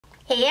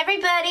Hey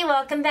everybody,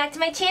 welcome back to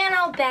my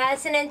channel,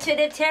 Baddison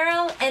Intuitive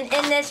Tarot, and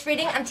in this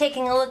reading I'm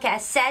taking a look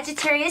at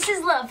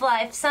Sagittarius' love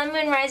life, Sun,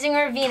 Moon, Rising,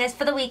 or Venus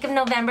for the week of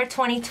November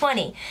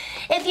 2020.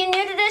 If you're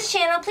new to this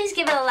channel, please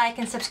give it a like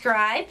and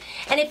subscribe.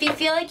 And if you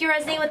feel like you're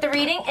resonating with the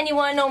reading and you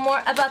want to know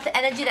more about the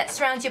energy that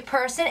surrounds your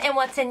person and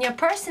what's in your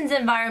person's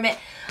environment,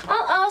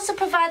 I'll also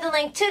provide the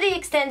link to the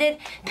extended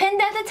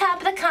pinned at the top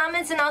of the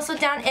comments and also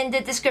down in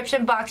the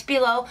description box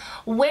below,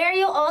 where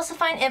you'll also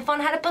find info on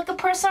how to book a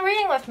personal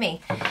reading with me.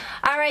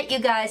 Alright you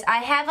guys, I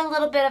have a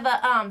little bit of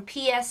a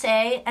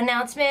PSA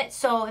announcement,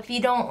 so if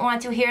you don't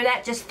want to hear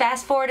that, just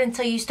fast forward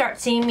until you start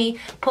seeing me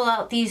pull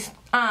out these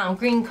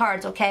green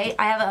cards, okay?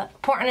 I have an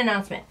important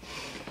announcement.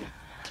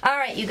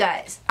 Alright you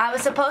guys, I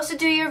was supposed to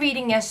do your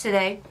reading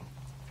yesterday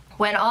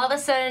when all of a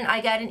sudden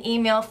I got an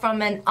email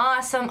from an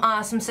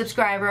awesome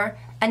subscriber,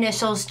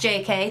 initials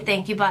JK,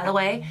 thank you by the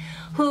way,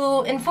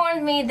 who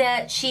informed me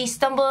that she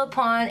stumbled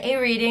upon a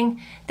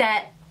reading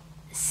that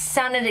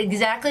sounded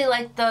exactly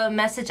like the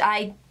message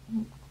I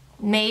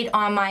made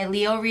on my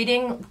Leo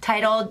reading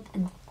titled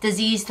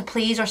Disease to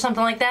Please or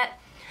something like that.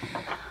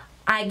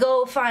 I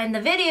go find the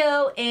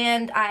video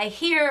and I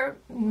hear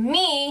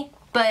me,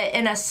 but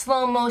in a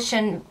slow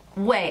motion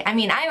way. I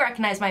mean, I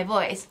recognize my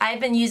voice.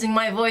 I've been using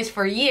my voice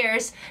for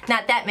years,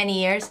 not that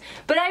many years,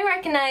 but I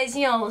recognize,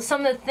 you know,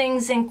 some of the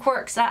things and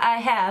quirks that I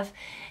have.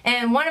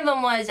 And one of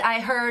them was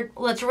I heard,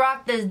 "Let's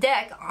rock this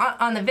deck"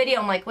 on the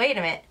video. I'm like, wait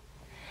a minute.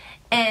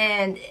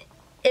 And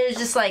it was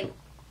just like,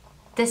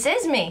 this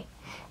is me.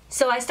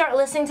 So I start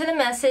listening to the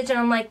message and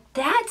I'm like,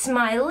 that's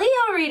my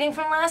Leo reading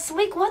from last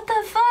week. What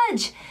the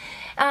fudge?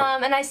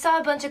 And I saw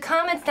a bunch of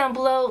comments down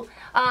below,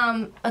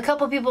 a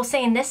couple people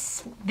saying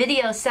this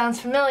video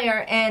sounds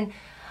familiar, and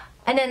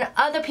then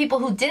other people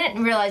who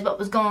didn't realize what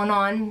was going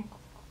on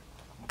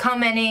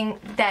commenting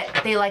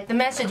that they liked the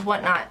message,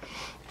 whatnot.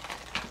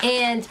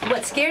 And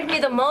what scared me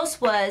the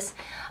most was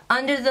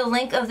under the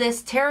link of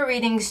this tarot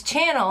readings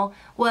channel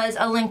was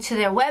a link to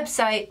their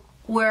website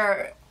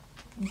where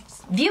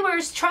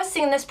viewers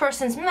trusting this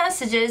person's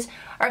messages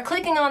are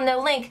clicking on their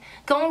link,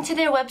 going to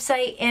their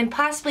website, and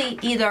possibly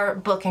either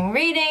booking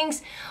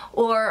readings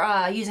or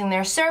using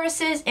their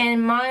services,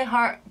 and my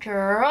heart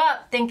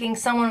dropped thinking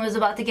someone was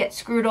about to get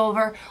screwed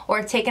over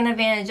or taken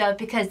advantage of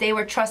because they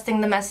were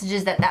trusting the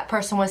messages that that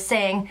person was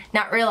saying,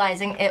 not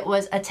realizing it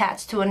was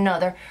attached to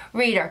another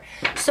reader.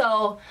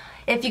 So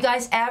if you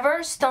guys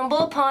ever stumble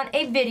upon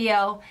a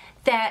video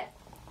that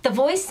the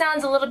voice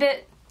sounds a little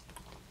bit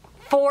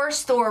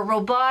forced or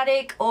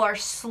robotic or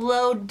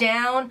slowed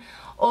down,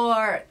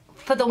 or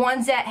for the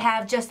ones that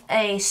have just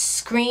a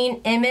screen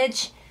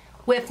image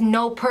with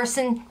no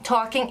person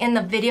talking in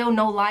the video,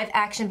 no live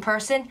action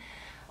person,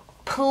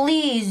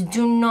 please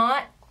do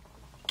not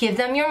give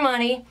them your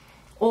money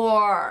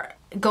or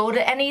go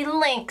to any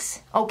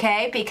links,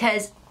 okay?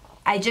 Because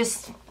I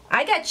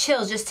got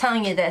chills just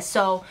telling you this.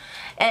 So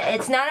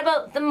it's not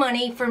about the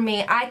money for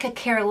me. I could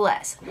care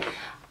less.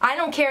 I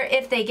don't care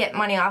if they get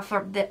money off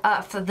of the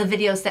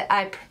videos that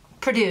I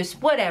produce,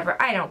 whatever,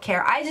 I don't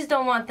care. I just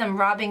don't want them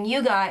robbing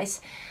you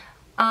guys.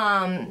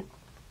 And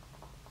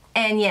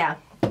yeah,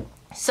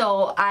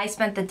 so I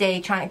spent the day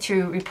trying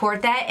to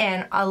report that,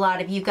 and a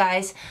lot of you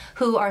guys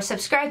who are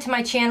subscribed to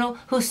my channel,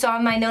 who saw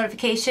my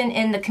notification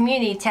in the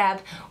community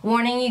tab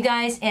warning you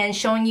guys and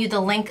showing you the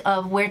link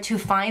of where to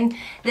find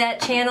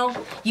that channel,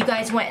 you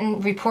guys went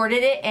and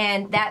reported it,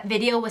 and that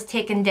video was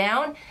taken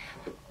down.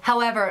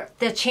 However,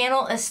 the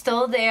channel is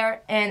still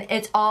there and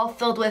it's all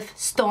filled with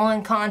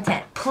stolen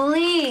content.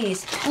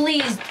 Please,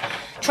 please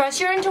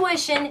trust your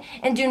intuition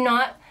and do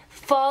not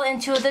fall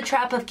into the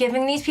trap of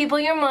giving these people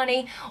your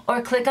money or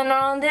clicking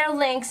on their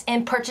links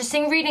and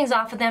purchasing readings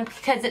off of them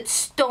because it's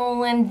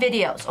stolen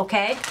videos,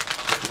 okay?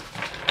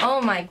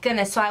 Oh my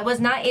goodness, so I was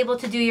not able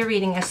to do your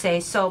reading yesterday,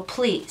 so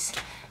please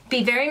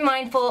be very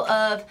mindful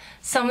of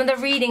some of the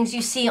readings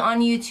you see on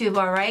YouTube,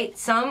 alright?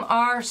 Some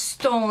are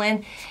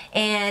stolen,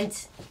 and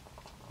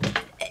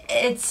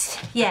it's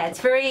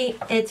very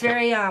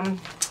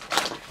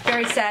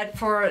sad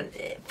for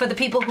the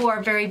people who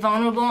are very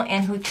vulnerable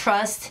and who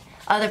trust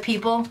other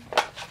people.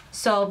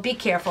 So be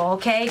careful,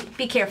 okay?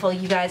 Be careful,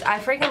 you guys. I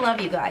freaking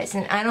love you guys,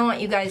 and I don't want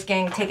you guys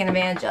getting taken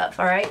advantage of.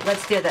 All right,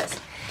 let's do this.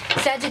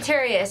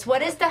 Sagittarius,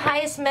 what is the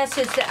highest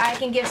message that I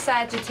can give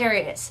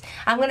Sagittarius?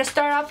 I'm going to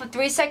start off with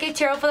 3 Psychic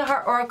Tarot for the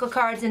Heart Oracle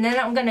cards, and then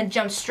I'm going to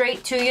jump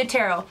straight to your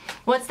tarot.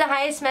 What's the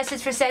highest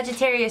message for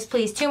Sagittarius,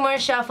 please? 2 more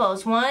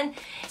shuffles. 1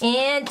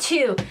 and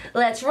 2.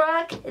 Let's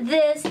rock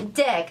this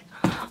deck.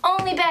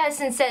 Only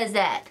Baddison says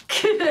that.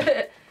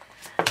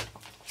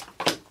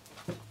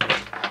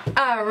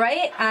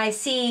 Alright, I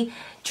see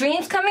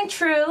dreams coming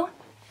true,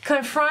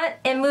 confront,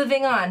 and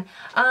moving on.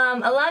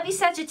 A lot of you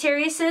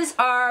Sagittariuses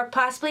are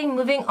possibly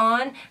moving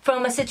on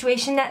from a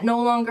situation that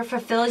no longer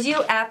fulfills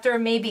you after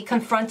maybe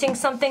confronting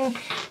something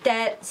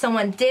that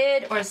someone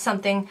did or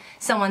something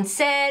someone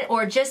said,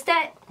 or just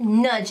that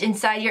nudge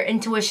inside your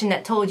intuition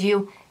that told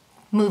you,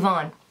 move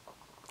on.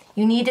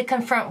 You need to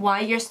confront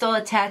why you're still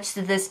attached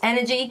to this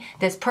energy,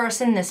 this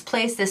person, this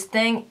place, this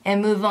thing,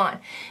 and move on.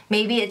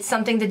 Maybe it's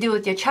something to do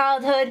with your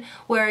childhood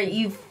where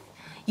you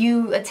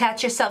you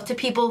attach yourself to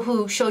people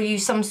who show you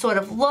some sort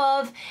of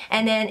love,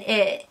 and then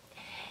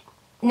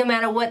no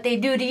matter what they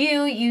do to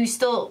you, you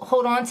still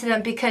hold on to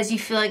them because you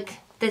feel like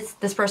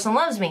this person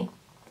loves me.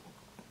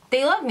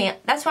 They love me.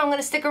 That's why I'm going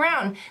to stick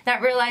around.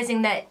 Not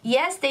realizing that,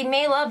 yes, they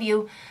may love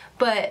you,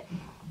 but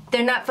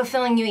they're not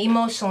fulfilling you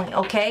emotionally,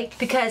 okay?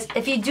 Because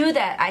if you do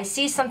that, I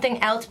see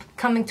something else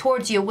coming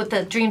towards you with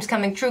the Dreams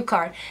Coming True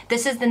card.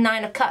 This is the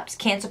 9 of Cups,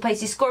 Cancer,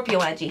 Pisces, Scorpio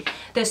energy.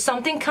 There's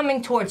something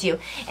coming towards you,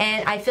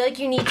 and I feel like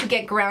you need to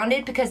get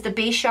grounded because the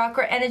base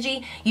chakra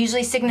energy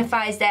usually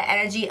signifies that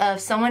energy of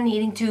someone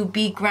needing to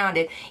be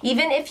grounded.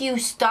 Even if you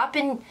stop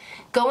and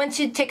go in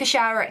to take a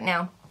shower right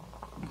now.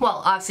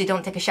 Well, obviously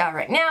don't take a shower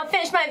right now.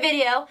 Finish my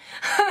video.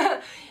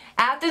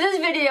 After this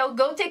video,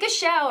 go take a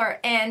shower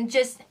and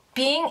just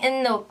being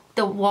in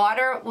the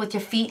water with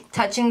your feet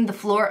touching the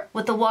floor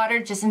with the water.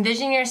 Just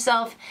envision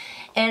yourself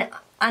and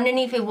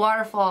underneath a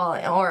waterfall,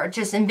 or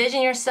just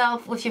envision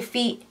yourself with your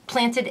feet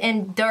planted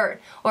in dirt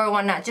or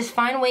whatnot. Just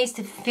find ways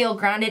to feel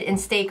grounded and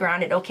stay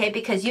grounded, okay?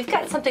 Because you've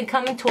got something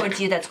coming towards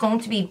you that's going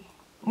to be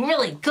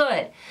really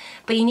good,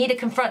 but you need to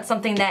confront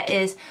something that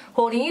is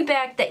holding you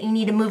back that you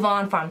need to move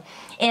on from.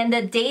 And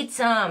the dates,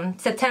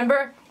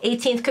 September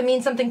 18th could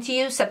mean something to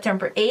you,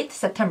 September 8th,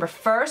 September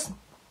 1st.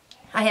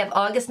 I have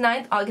August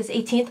 9th, August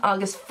 18th,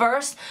 August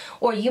 1st,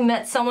 or you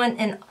met someone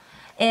in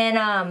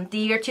the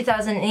year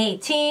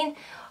 2018,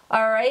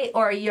 all right,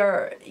 or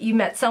you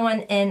met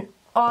someone in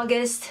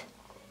August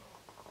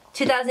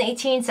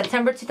 2018,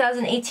 September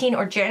 2018,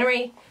 or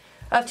January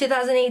of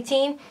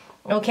 2018,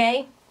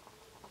 okay?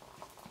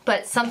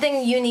 But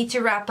something you need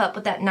to wrap up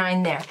with that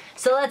 9 there.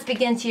 So let's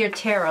begin to your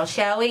tarot,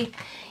 shall we?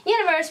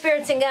 Universe,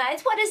 spirits, and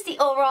guides, what is the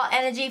overall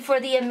energy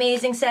for the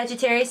amazing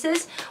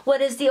Sagittariuses?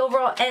 What is the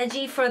overall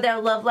energy for their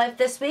love life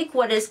this week?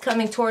 What is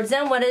coming towards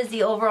them? What is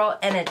the overall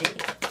energy?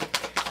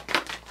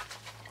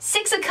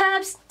 6 of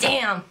Cups,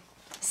 damn.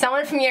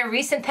 Someone from your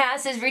recent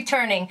past is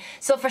returning.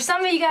 So for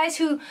some of you guys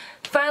who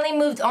finally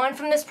moved on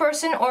from this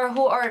person or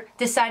who are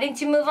deciding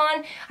to move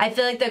on, I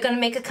feel like they're going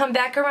to make a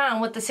comeback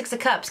around with the 6 of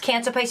Cups,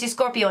 Cancer, Pisces,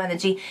 Scorpio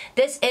energy.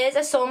 This is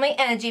a soulmate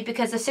energy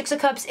because the 6 of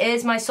Cups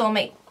is my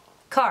soulmate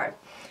card.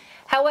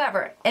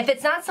 However, if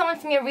it's not someone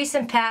from your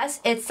recent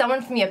past, it's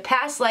someone from your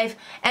past life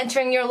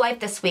entering your life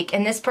this week,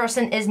 and this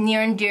person is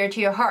near and dear to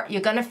your heart. You're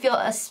going to feel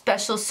a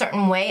special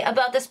certain way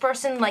about this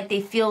person, like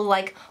they feel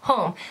like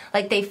home,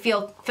 like they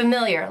feel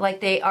familiar,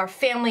 like they are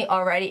family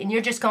already, and you're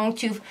just going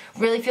to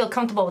really feel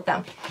comfortable with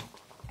them.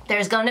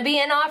 There's going to be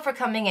an offer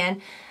coming in,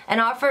 an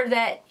offer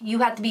that you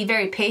have to be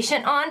very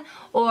patient on,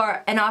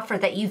 or an offer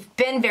that you've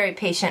been very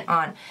patient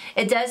on.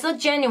 It does look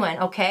genuine,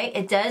 okay?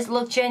 It does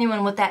look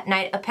genuine with that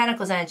Knight of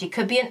Pentacles energy.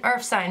 Could be an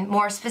earth sign,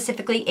 more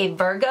specifically a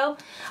Virgo.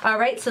 All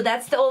right, so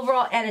that's the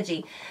overall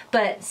energy.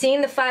 But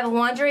seeing the 5 of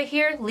Wands right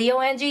here, Leo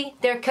energy,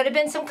 there could have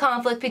been some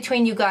conflict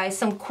between you guys,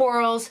 some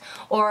quarrels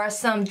or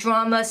some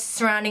drama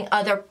surrounding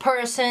other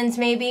persons,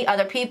 maybe,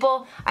 other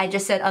people. I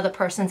just said other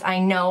persons, I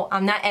know.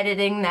 I'm not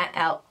editing that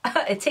out.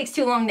 It takes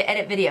too long to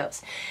edit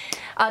videos.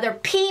 Other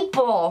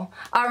people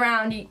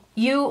around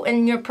you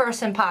and your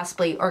person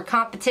possibly, or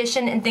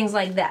competition and things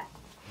like that.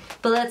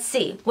 But let's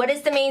see. What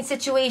is the main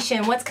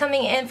situation? What's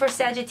coming in for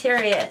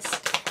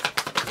Sagittarius?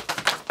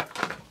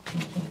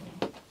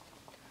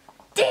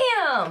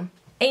 Damn!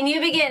 A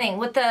new beginning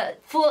with the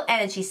Fool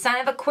energy,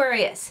 sign of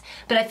Aquarius.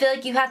 But I feel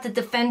like you have to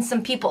defend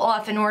some people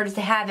off in order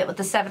to have it with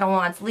the 7 of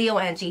Wands, Leo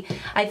energy.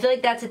 I feel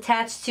like that's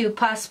attached to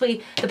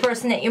possibly the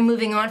person that you're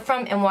moving on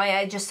from, and why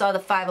I just saw the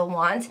 5 of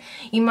Wands.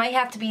 You might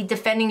have to be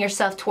defending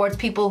yourself towards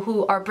people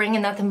who are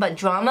bringing nothing but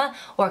drama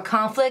or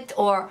conflict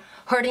or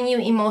hurting you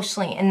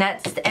emotionally, and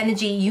that's the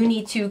energy you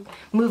need to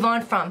move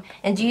on from.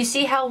 And do you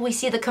see how we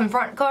see the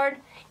Confront card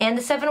and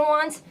the 7 of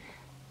Wands?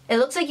 It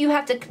looks like you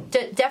have to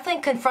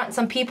definitely confront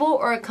some people,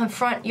 or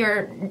confront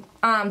your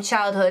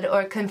childhood,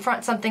 or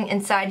confront something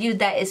inside you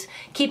that is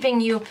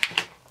keeping you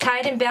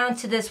tied and bound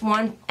to this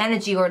one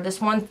energy or this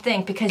one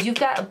thing, because you've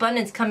got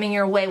abundance coming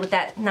your way with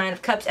that 9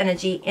 of Cups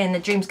energy and the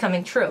dreams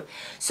coming true.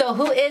 So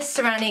who is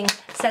surrounding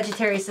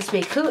Sagittarius this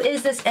week? Who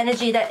is this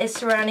energy that is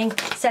surrounding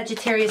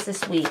Sagittarius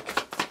this week?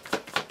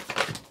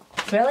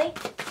 Really?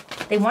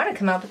 They want to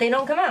come out, but they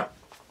don't come out.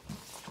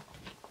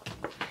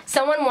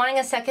 Someone wanting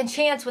a second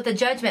chance with the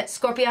Judgment,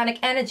 Scorpionic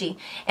energy.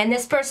 And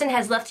this person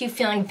has left you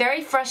feeling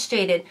very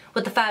frustrated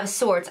with the 5 of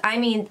Swords. I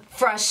mean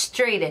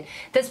frustrated.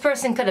 This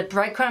person could have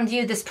breadcrumbed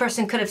you. This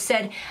person could have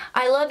said,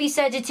 I love you,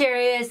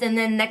 Sagittarius, and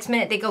then next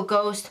minute they go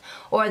ghost.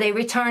 Or they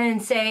return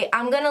and say,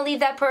 I'm going to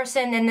leave that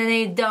person, and then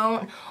they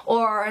don't.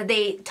 Or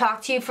they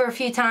talk to you for a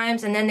few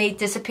times and then they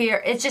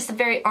disappear. It's just a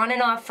very on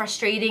and off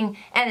frustrating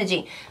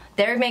energy.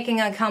 They're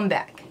making a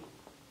comeback.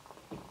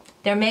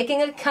 They're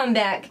making a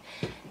comeback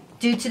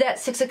due to that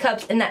 6 of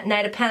Cups and that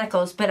Knight of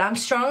Pentacles. But I'm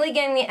strongly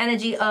getting the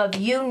energy of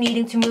you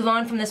needing to move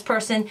on from this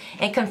person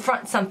and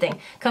confront something.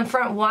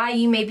 Confront why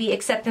you may be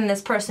accepting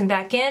this person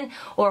back in,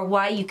 or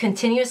why you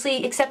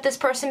continuously accept this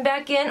person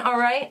back in,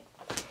 alright?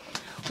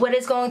 What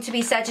is going to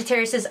be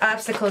Sagittarius'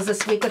 obstacles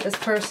this week with this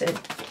person?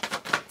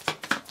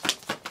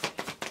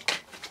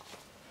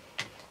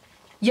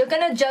 You're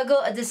going to juggle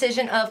a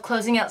decision of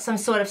closing out some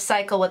sort of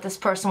cycle with this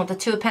person, with the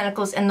Two of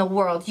Pentacles in the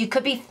world. You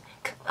could be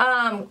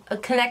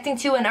connecting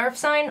to an earth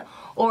sign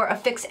or a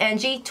fixed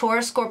energy,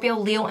 Taurus, Scorpio,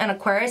 Leo, and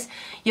Aquarius.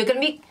 You're going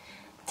to be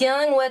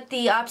dealing with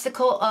the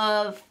obstacle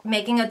of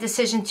making a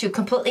decision to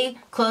completely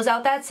close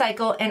out that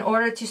cycle in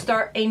order to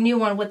start a new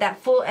one with that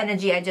full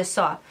energy I just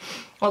saw.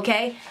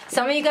 Okay?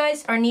 Some of you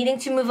guys are needing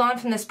to move on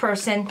from this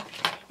person,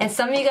 and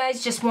some of you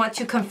guys just want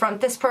to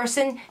confront this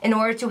person in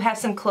order to have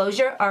some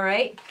closure,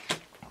 alright?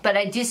 But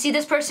I do see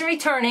this person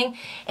returning,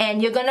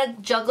 and you're going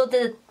to juggle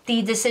the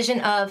decision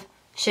of,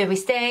 should we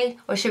stay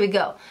or should we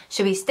go?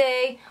 Should we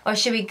stay or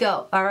should we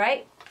go?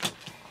 Alright?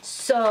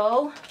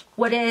 So,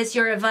 what is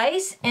your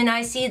advice? And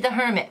I see the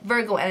Hermit,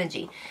 Virgo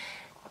energy.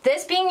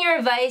 This being your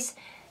advice,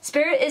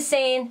 Spirit is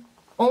saying,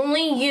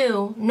 only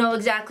you know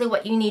exactly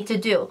what you need to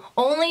do.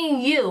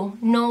 Only you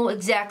know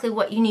exactly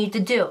what you need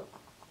to do.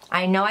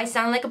 I know I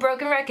sound like a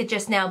broken record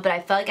just now, but I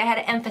felt like I had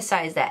to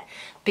emphasize that.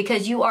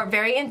 Because you are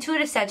very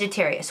intuitive,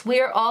 Sagittarius. We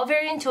are all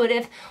very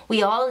intuitive.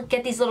 We all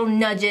get these little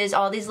nudges,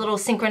 all these little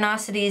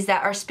synchronicities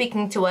that are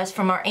speaking to us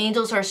from our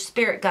angels or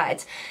spirit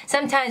guides.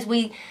 Sometimes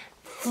we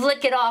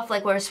flick it off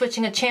like we're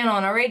switching a channel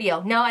on our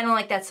radio. No, I don't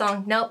like that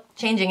song. Nope,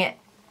 changing it.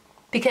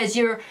 Because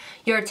you're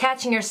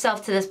attaching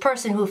yourself to this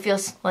person who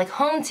feels like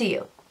home to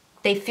you.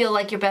 They feel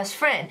like your best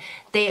friend.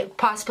 They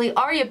possibly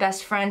are your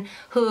best friend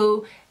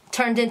who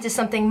turned into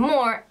something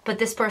more, but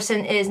this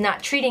person is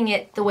not treating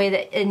it the way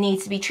that it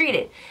needs to be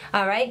treated.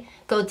 Alright?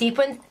 Go deep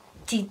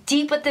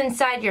within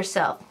inside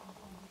yourself.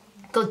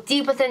 Go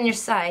deep within your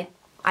side.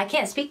 I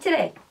can't speak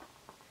today.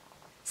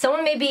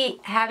 Someone may be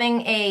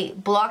having a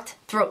blocked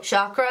throat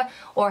chakra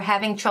or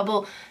having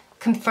trouble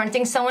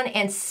confronting someone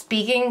and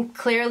speaking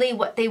clearly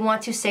what they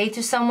want to say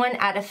to someone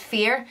out of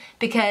fear,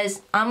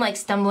 because I'm like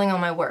stumbling on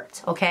my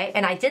words, okay?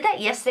 And I did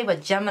that yesterday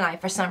with Gemini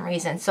for some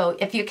reason. So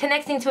if you're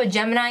connecting to a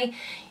Gemini,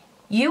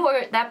 you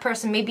or that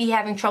person may be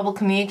having trouble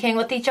communicating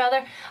with each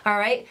other, all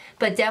right?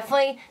 But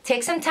definitely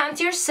take some time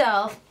to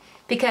yourself,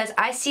 because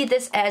I see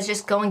this as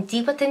just going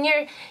deep within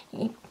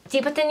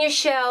your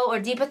shell or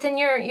deep within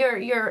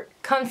your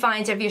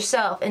confines of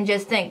yourself and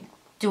just think,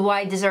 do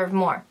I deserve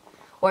more?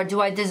 Or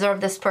do I deserve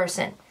this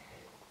person?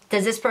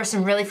 Does this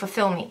person really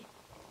fulfill me?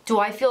 Do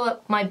I feel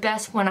at my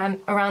best when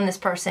I'm around this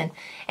person?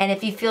 And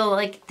if you feel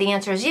like the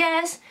answer is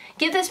yes,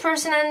 give this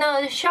person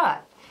another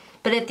shot.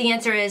 But if the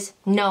answer is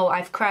no,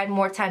 I've cried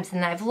more times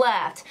than I've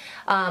laughed,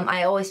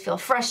 I always feel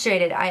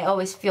frustrated, I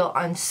always feel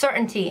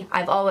uncertainty,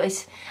 I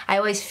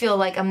always feel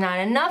like I'm not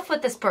enough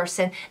with this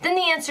person, then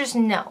the answer is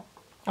no.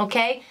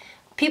 Okay?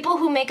 People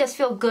who make us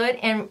feel good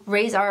and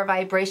raise our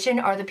vibration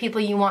are the people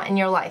you want in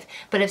your life.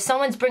 But if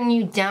someone's bringing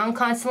you down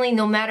constantly,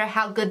 no matter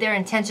how good their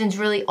intentions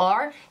really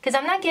are, because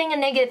I'm not getting a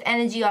negative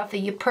energy off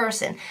of your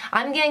person.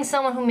 I'm getting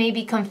someone who may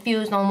be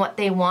confused on what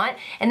they want,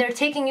 and they're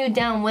taking you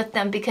down with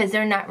them because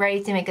they're not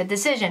ready to make a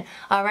decision.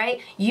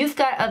 Alright? You've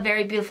got a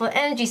very beautiful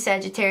energy,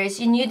 Sagittarius,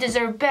 and you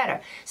deserve better.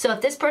 So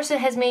if this person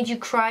has made you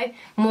cry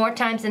more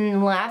times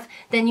than laugh,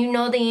 then you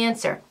know the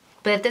answer.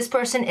 But if this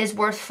person is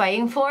worth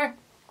fighting for,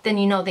 then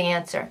you know the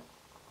answer.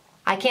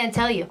 I can't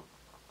tell you.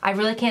 I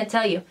really can't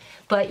tell you.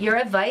 But your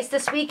advice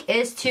this week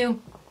is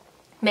to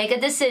make a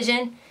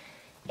decision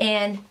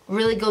and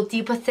really go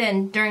deep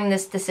within during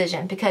this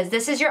decision, because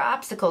this is your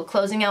obstacle,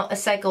 closing out a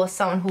cycle with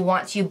someone who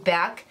wants you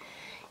back.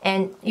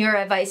 And your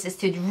advice is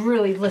to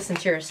really listen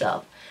to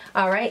yourself.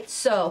 Alright,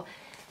 so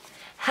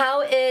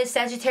how is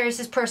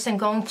Sagittarius' person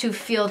going to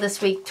feel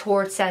this week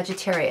towards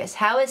Sagittarius?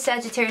 How is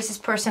Sagittarius'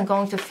 person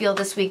going to feel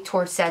this week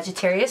towards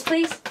Sagittarius,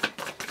 please?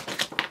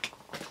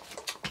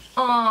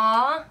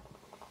 Aww.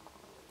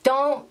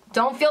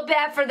 Don't feel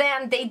bad for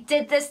them. They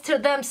did this to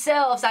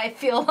themselves, I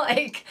feel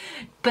like.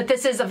 But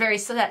this is a very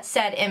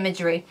sad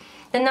imagery.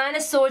 The Nine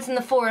of Swords and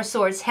the Four of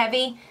Swords.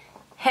 Heavy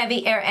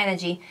air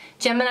energy.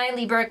 Gemini,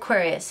 Libra,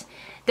 Aquarius.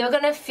 They're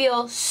going to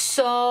feel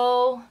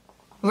so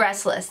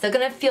restless. They're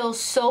going to feel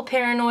so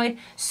paranoid,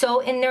 so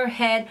in their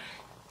head.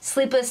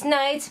 Sleepless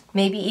nights,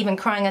 maybe even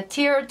crying a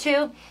tear or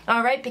two.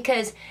 Alright,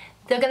 because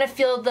they're going to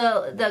feel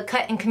the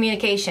cut in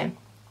communication.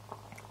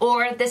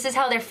 Or this is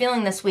how they're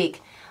feeling this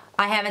week.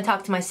 I haven't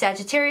talked to my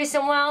Sagittarius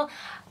in a while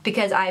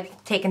because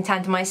I've taken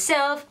time to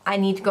myself. I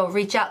need to go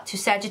reach out to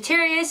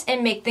Sagittarius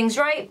and make things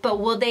right,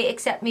 but will they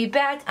accept me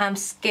back? I'm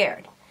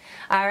scared.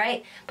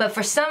 Alright? But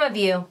for some of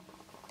you,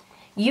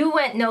 you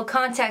went no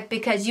contact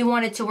because you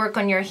wanted to work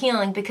on your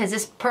healing, because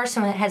this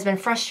person has been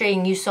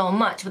frustrating you so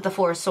much with the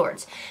Four of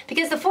Swords.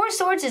 Because the Four of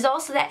Swords is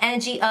also that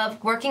energy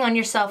of working on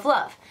your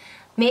self-love.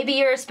 Maybe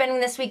you're spending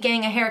this week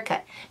getting a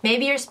haircut.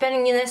 Maybe you're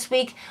spending this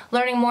week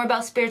learning more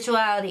about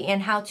spirituality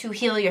and how to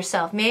heal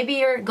yourself. Maybe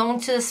you're going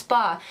to the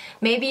spa.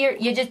 Maybe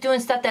you're just doing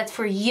stuff that's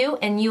for you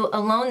and you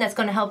alone, that's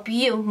going to help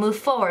you move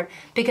forward,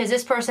 because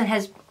this person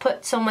has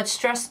put so much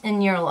stress in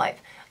your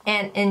life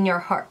and in your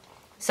heart.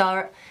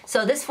 So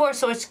this Four of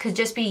Swords could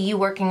just be you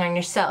working on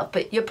yourself.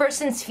 But your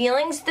person's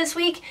feelings this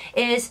week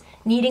is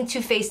needing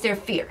to face their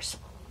fears.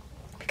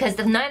 Because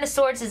the Nine of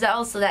Swords is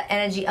also that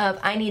energy of,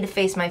 I need to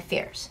face my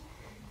fears.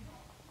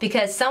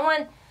 Because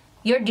someone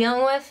you're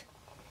dealing with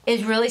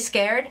is really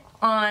scared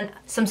on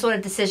some sort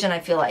of decision, I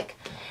feel like.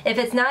 If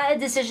it's not a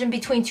decision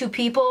between two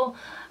people,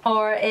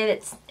 or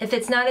if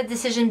it's not a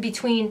decision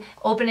between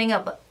opening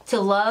up to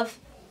love,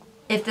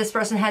 if this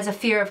person has a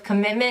fear of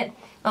commitment,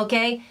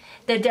 okay,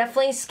 they're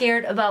definitely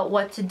scared about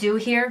what to do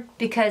here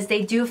because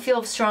they do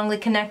feel strongly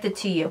connected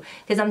to you.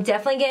 Because I'm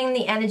definitely getting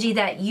the energy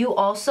that you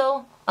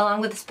also,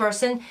 along with this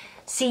person,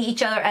 see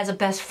each other as a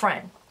best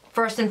friend.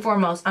 First and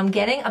foremost, I'm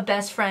getting a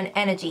best friend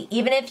energy.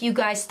 Even if you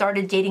guys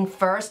started dating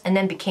first and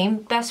then became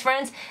best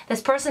friends,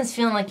 this person's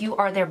feeling like you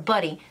are their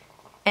buddy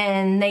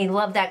and they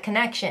love that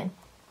connection.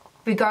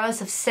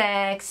 Regardless of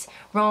sex,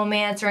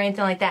 romance, or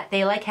anything like that,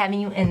 they like having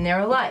you in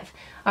their life.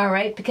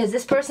 Alright? Because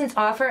this person's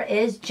offer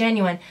is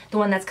genuine, the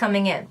one that's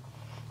coming in.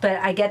 But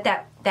I get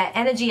that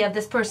energy of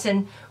this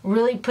person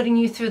really putting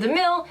you through the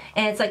mill,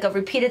 and it's like a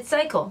repeated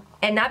cycle.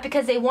 And not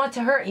because they want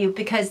to hurt you,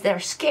 because they're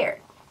scared.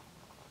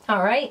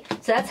 Alright?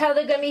 So that's how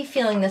they're going to be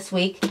feeling this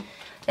week.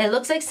 It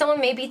looks like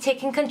someone may be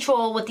taking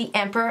control with the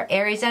Emperor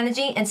Aries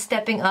energy and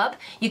stepping up.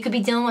 You could be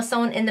dealing with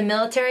someone in the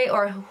military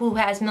or who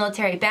has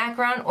military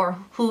background or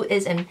who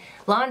is in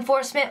law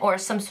enforcement or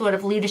some sort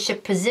of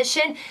leadership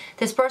position.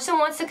 This person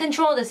wants to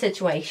control the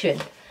situation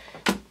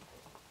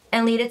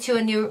and lead it to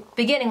a new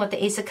beginning with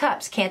the Ace of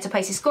Cups. Cancer,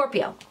 Pisces,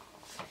 Scorpio.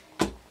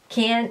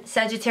 Can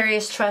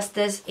Sagittarius trust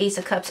this Ace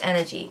of Cups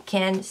energy?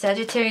 Can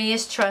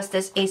Sagittarius trust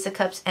this Ace of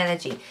Cups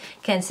energy?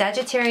 Can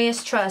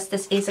Sagittarius trust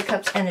this Ace of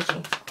Cups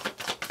energy?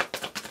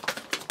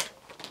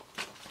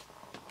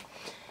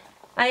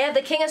 I have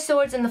the King of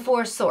Swords and the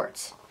Four of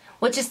Swords,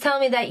 which is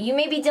telling me that you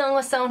may be dealing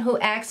with someone who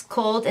acts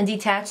cold and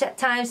detached at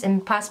times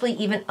and possibly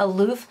even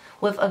aloof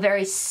with a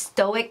very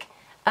stoic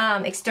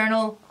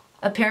external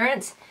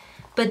appearance.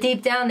 But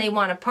deep down, they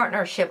want a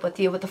partnership with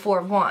you with the Four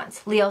of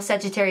Wands. Leo,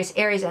 Sagittarius,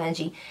 Aries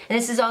energy. And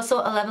this is also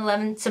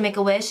 1111, so make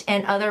a wish.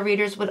 And other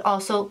readers would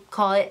also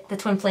call it the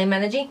twin flame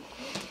energy.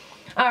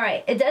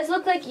 Alright, it does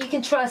look like you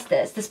can trust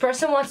this. This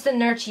person wants to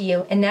nurture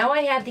you. And now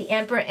I have the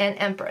Emperor and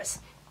Empress.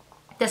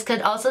 This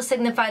could also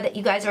signify that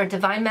you guys are a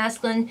divine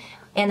masculine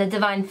and a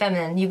divine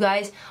feminine. You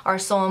guys are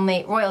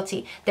soulmate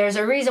royalty. There's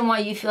a reason why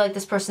you feel like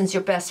this person's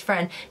your best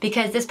friend.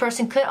 Because this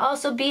person could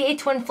also be a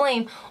twin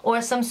flame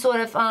or some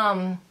sort of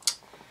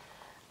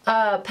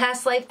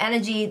past life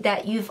energy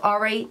that you've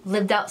already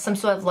lived out some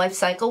sort of life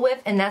cycle with,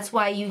 and that's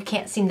why you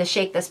can't seem to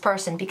shake this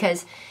person,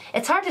 because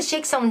it's hard to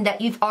shake someone that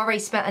you've already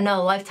spent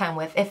another lifetime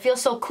with. It feels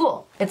so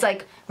cool. It's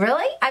like,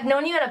 really? I've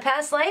known you in a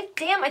past life?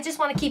 Damn, I just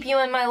want to keep you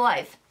in my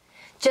life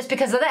just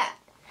because of that.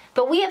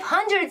 But we have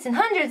hundreds and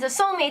hundreds of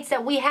soulmates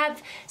that we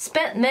have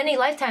spent many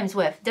lifetimes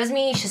with. Doesn't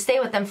mean you should stay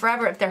with them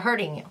forever if they're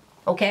hurting you,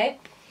 okay?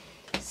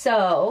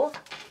 So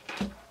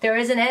there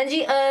is an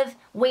energy of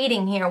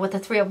waiting here with the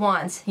Three of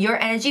Wands. Your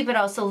energy, but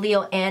also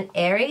Leo and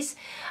Aries.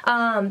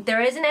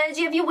 There is an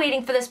energy of you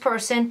waiting for this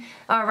person,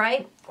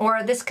 alright?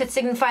 Or this could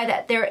signify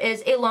that there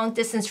is a long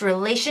distance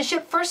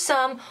relationship for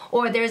some,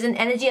 or there's an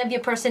energy of your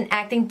person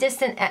acting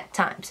distant at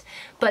times.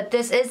 But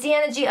this is the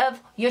energy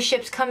of your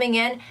ships coming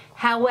in.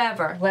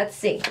 However, let's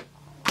see.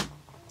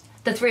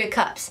 The Three of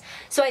Cups.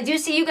 So I do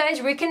see you guys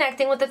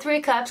reconnecting with the Three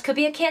of Cups. Could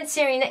be a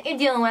Cancerian that you're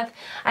dealing with.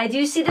 I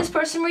do see this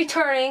person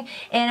returning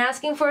and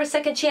asking for a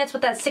second chance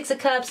with that Six of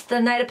Cups,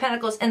 the Knight of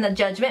Pentacles, and the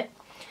Judgment.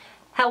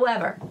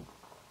 However,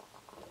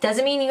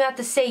 doesn't mean you have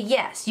to say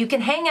yes. You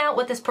can hang out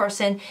with this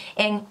person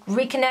and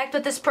reconnect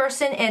with this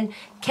person and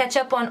catch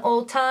up on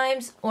old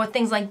times or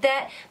things like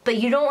that, but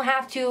you don't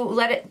have to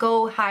let it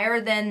go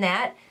higher than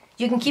that.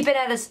 You can keep it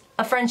at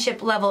a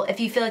friendship level if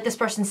you feel like this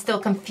person's still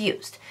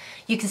confused.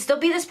 You can still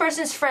be this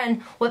person's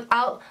friend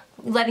without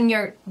letting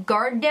your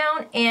guard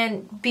down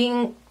and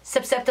being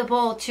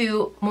susceptible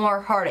to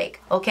more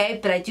heartache, okay?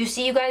 But I do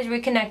see you guys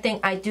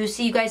reconnecting. I do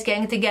see you guys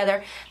getting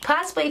together,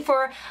 possibly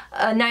for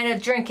a night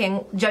of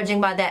drinking,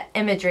 judging by that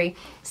imagery.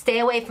 Stay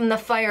away from the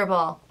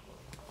fireball,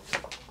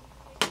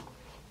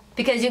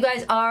 because you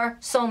guys are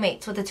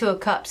soulmates with the Two of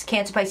Cups,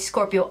 Cancer, Pisces,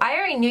 Scorpio. I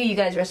already knew you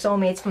guys were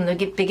soulmates from the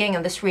beginning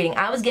of this reading.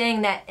 I was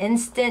getting that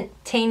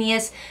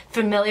instantaneous,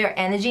 familiar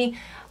energy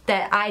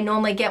that I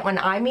normally get when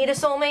I meet a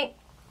soulmate.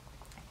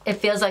 It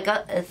feels like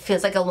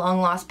a long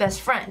lost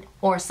best friend,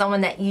 or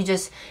someone that you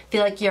just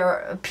feel like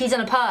you're peas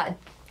in a pod.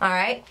 All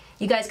right,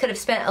 you guys could have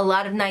spent a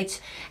lot of nights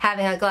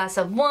having a glass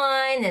of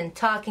wine and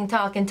talking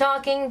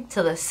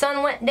till the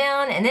sun went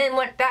down and then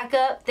went back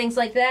up, things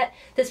like that.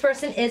 This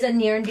person is a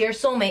near and dear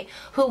soulmate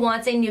who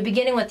wants a new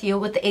beginning with you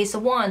with the Ace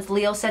of Wands,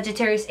 Leo,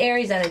 Sagittarius,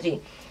 Aries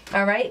energy.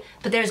 Alright,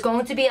 but there's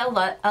going to be a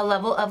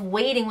level of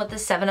waiting with the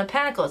Seven of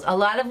Pentacles. A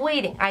lot of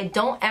waiting. I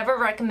don't ever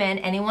recommend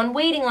anyone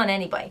waiting on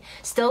anybody.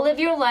 Still live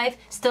your life,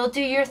 still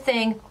do your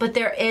thing, but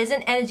there is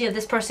an energy of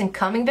this person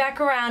coming back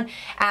around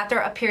after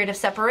a period of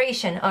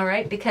separation,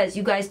 alright? Because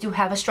you guys do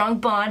have a strong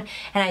bond,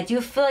 and I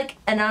do feel like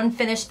an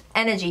unfinished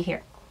energy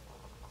here.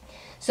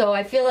 So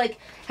I feel like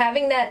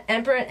having that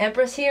Emperor and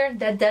Empress here,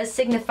 that does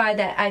signify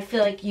that I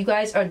feel like you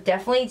guys are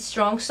definitely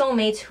strong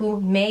soulmates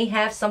who may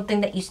have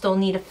something that you still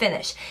need to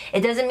finish. It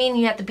doesn't mean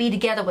you have to be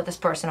together with this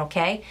person,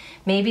 okay?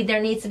 Maybe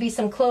there needs to be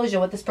some closure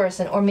with this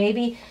person, or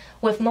maybe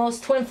with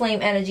most twin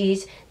flame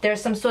energies,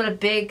 there's some sort of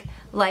big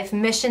life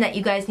mission that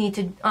you guys need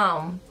to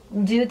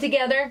do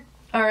together,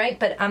 all right?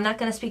 But I'm not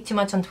going to speak too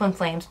much on twin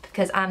flames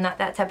because I'm not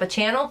that type of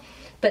channel.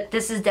 But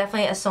this is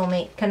definitely a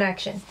soulmate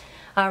connection,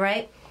 all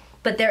right?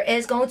 But there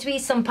is going to be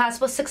some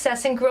possible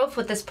success and growth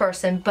with this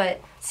person.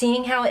 But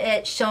seeing how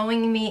it's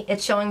showing me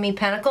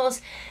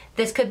pentacles,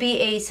 this could be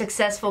a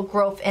successful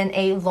growth and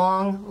a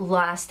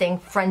long-lasting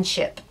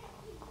friendship.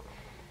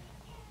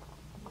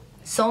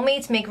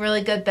 Soulmates make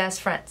really good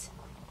best friends,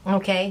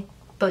 okay?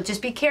 But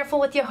just be careful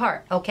with your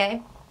heart,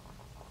 okay?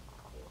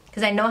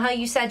 Because I know how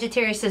you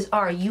Sagittariuses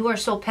are. You are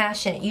so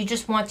passionate. You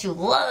just want to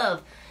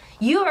love.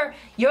 You're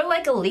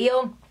like a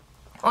Leo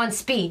on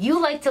speed.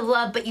 You like to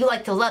love, but you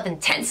like to love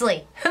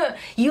intensely.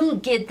 You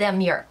give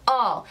them your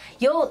all.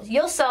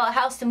 You'll sell a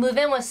house to move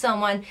in with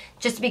someone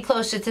just to be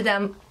closer to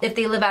them if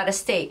they live out of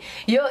state.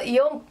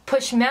 You'll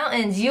push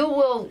mountains. You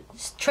will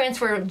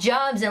transfer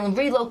jobs and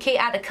relocate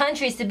out of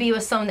countries to be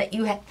with someone that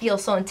you feel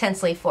so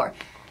intensely for.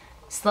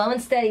 Slow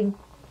and steady.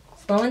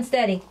 Slow and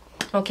steady.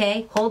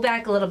 Okay? Hold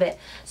back a little bit.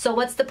 So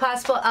what's the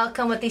possible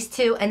outcome with these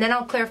two? And then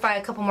I'll clarify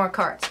a couple more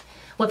cards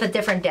with a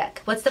different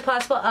deck. What's the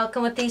possible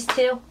outcome with these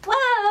two?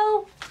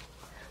 Whoa!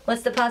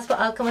 What's the possible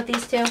outcome with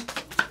these two?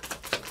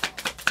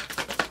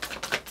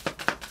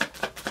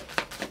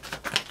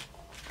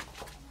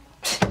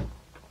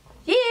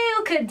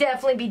 You could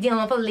definitely be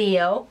dealing with a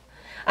Leo.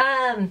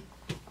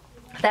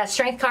 That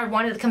strength card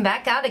wanted to come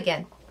back out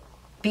again.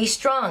 Be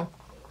strong.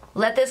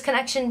 Let this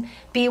connection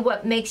be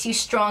what makes you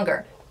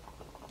stronger.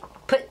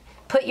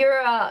 Put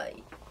your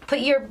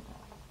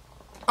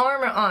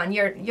armor on,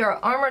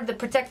 your armor to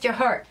protect your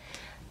heart.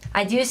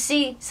 I do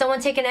see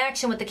someone taking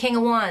action with the King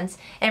of Wands.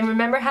 And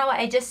remember how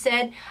I just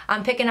said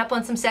I'm picking up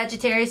on some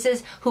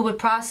Sagittariuses who would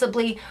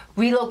possibly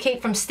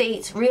relocate from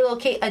states,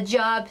 relocate a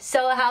job,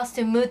 sell a house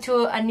to move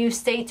to a new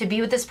state to be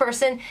with this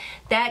person?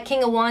 That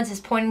King of Wands is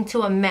pointing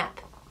to a map.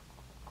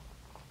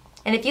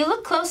 And if you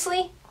look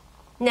closely,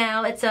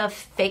 now it's a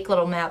fake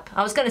little map.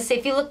 I was going to say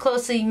if you look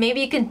closely,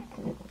 maybe you can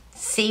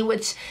see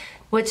which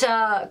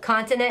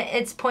continent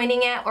it's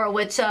pointing at or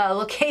which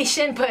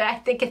location, but I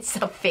think it's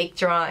a fake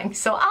drawing.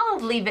 So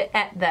I'll leave it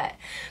at that.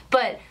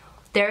 But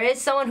there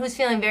is someone who's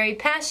feeling very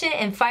passionate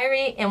and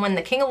fiery, and when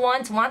the King of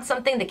Wands wants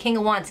something, the King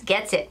of Wands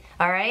gets it,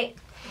 all right?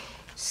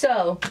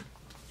 So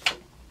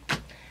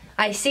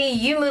I see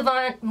you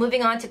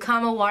moving on to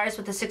calmer waters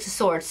with the Six of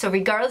Swords. So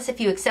regardless if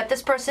you accept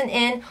this person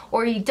in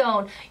or you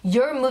don't,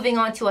 you're moving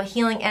on to a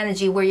healing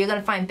energy where you're going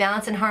to find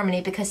balance and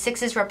harmony, because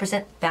sixes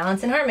represent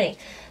balance and harmony.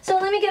 So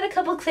let me get a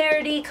couple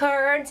clarity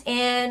cards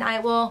and I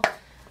will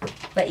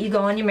let you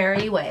go on your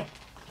merry way.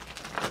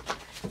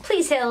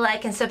 Please hit a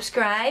like and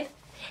subscribe.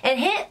 And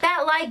hit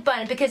that like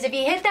button, because if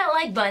you hit that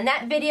like button,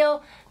 that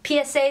video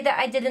PSA that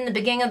I did in the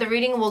beginning of the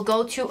reading will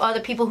go to other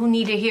people who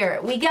need to hear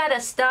it. We gotta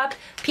stop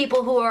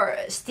people who are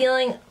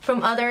stealing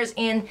from others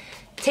and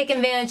taking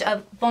advantage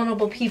of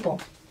vulnerable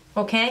people,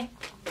 okay?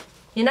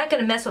 You're not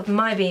gonna mess with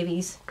my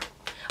babies.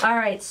 All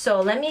right, so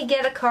let me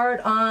get a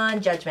card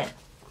on Judgment.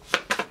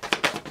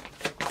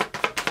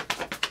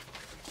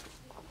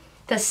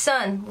 The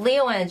Sun,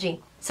 Leo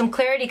energy. Some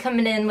clarity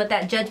coming in with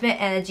that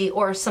Judgment energy,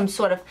 or some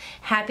sort of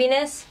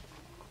happiness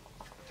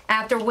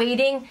after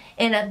waiting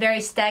in a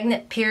very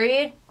stagnant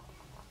period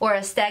or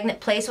a stagnant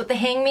place with the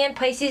Hangman,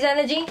 Pisces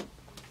energy.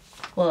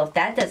 Well, if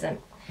that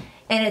doesn't.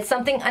 And it's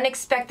something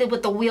unexpected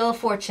with the Wheel of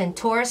Fortune,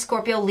 Taurus,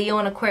 Scorpio, Leo,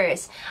 and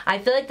Aquarius. I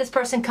feel like this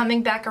person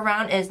coming back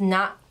around is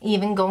not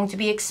even going to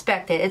be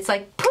expected. It's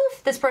like,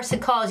 poof, this person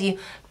calls you.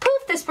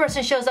 Poof, this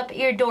person shows up at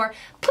your door.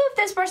 Poof,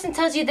 this person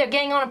tells you they're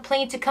getting on a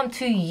plane to come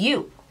to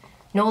you.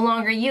 No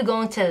longer you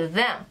going to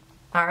them.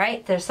 All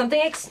right, there's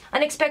something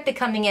unexpected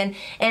coming in,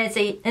 and it's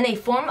in a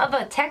form of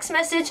a text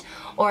message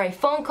or a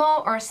phone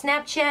call or a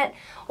Snapchat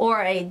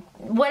or a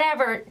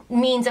whatever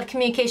means of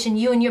communication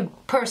you and your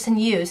person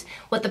use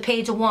with the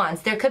Page of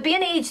Wands. There could be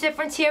an age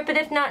difference here, but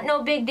if not,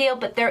 no big deal.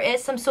 But there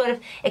is some sort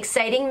of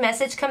exciting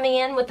message coming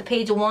in with the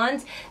Page of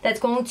Wands that's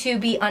going to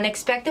be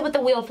unexpected with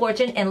the Wheel of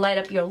Fortune and light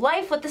up your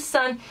life with the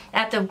Sun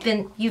after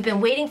you've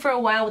been waiting for a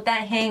while with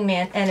that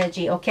Hangman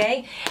energy,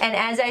 okay? And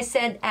as I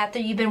said, after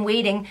you've been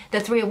waiting, the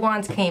Three of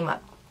Wands came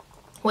up,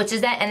 which is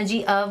that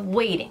energy of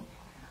waiting.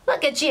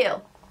 Look at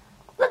you.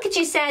 Look at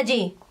you,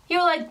 Saggy.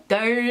 You're like,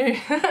 darn,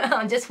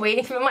 I'm just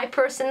waiting for my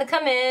person to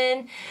come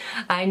in.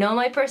 I know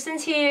my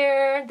person's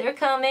here. They're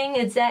coming.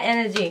 It's that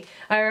energy.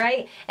 All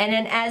right? And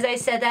then as I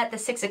said that, the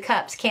Six of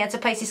Cups, Cancer,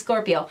 Pisces,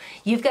 Scorpio.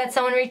 You've got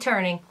someone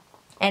returning.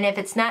 And if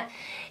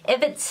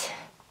it's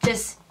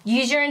just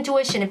use your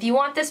intuition. If you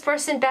want this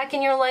person back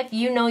in your life,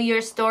 you know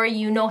your story.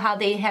 You know how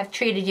they have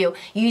treated you.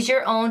 Use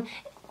your own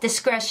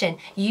discretion.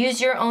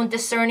 Use your own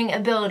discerning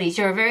abilities.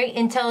 You're a very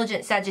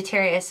intelligent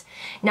Sagittarius.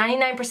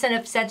 99%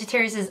 of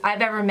Sagittariuses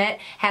I've ever met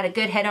had a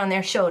good head on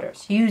their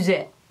shoulders. Use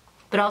it.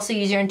 But also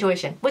use your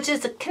intuition, which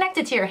is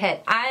connected to your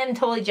head. I am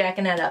totally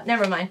jacking that up.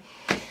 Never mind.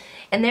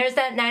 And there's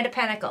that Knight of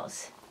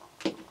Pentacles.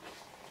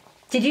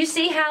 Did you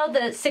see how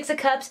the Six of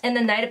Cups and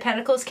the Knight of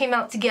Pentacles came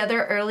out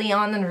together early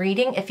on in the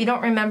reading? If you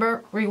don't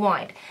remember,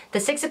 rewind. The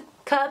Six of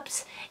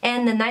Cups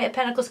and the Knight of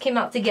Pentacles came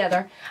out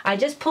together. I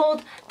just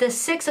pulled the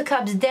Six of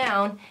Cups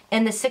down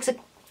and the Six of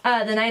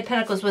the Knight of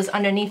Pentacles was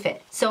underneath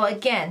it. So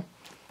again,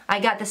 I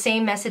got the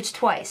same message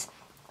twice.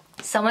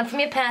 Someone from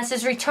your past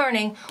is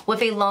returning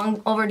with a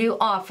long overdue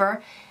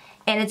offer,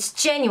 and it's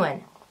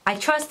genuine. I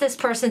trust this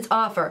person's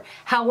offer.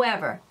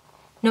 However,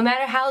 no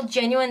matter how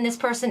genuine this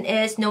person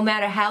is, no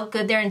matter how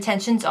good their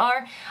intentions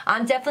are,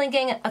 I'm definitely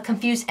getting a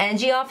confused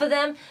energy off of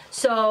them.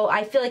 So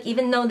I feel like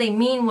even though they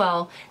mean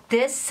well,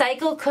 this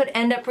cycle could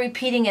end up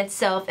repeating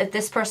itself if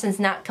this person's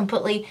not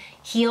completely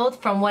healed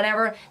from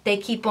whatever they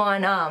keep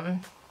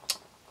on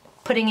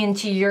putting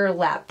into your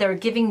lap. They're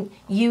giving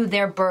you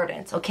their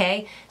burdens,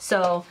 okay?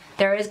 So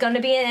there is going to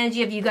be an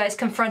energy of you guys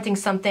confronting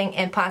something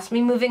and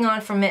possibly moving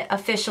on from it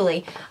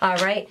officially, all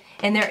right?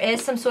 And there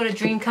is some sort of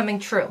dream coming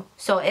true.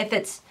 So if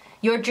it's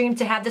your dream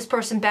to have this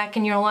person back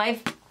in your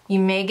life, you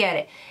may get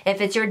it.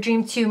 If it's your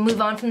dream to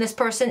move on from this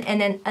person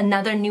and then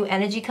another new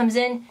energy comes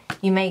in,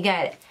 you may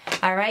get it.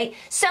 All right?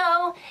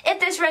 So, if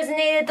this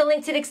resonated, the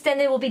link to the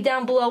extended will be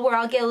down below where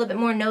I'll get a little bit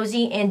more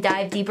nosy and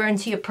dive deeper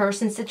into your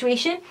person's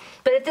situation.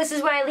 But if this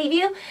is where I leave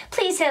you,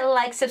 please hit a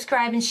like,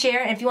 subscribe, and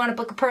share. And if you want to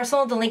book a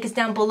personal, the link is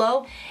down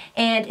below.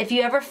 And if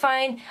you ever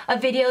find a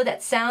video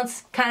that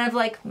sounds kind of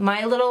like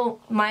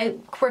my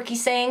quirky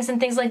sayings and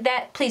things like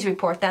that, please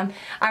report them.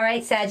 All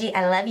right, Saggy,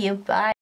 I love you. Bye.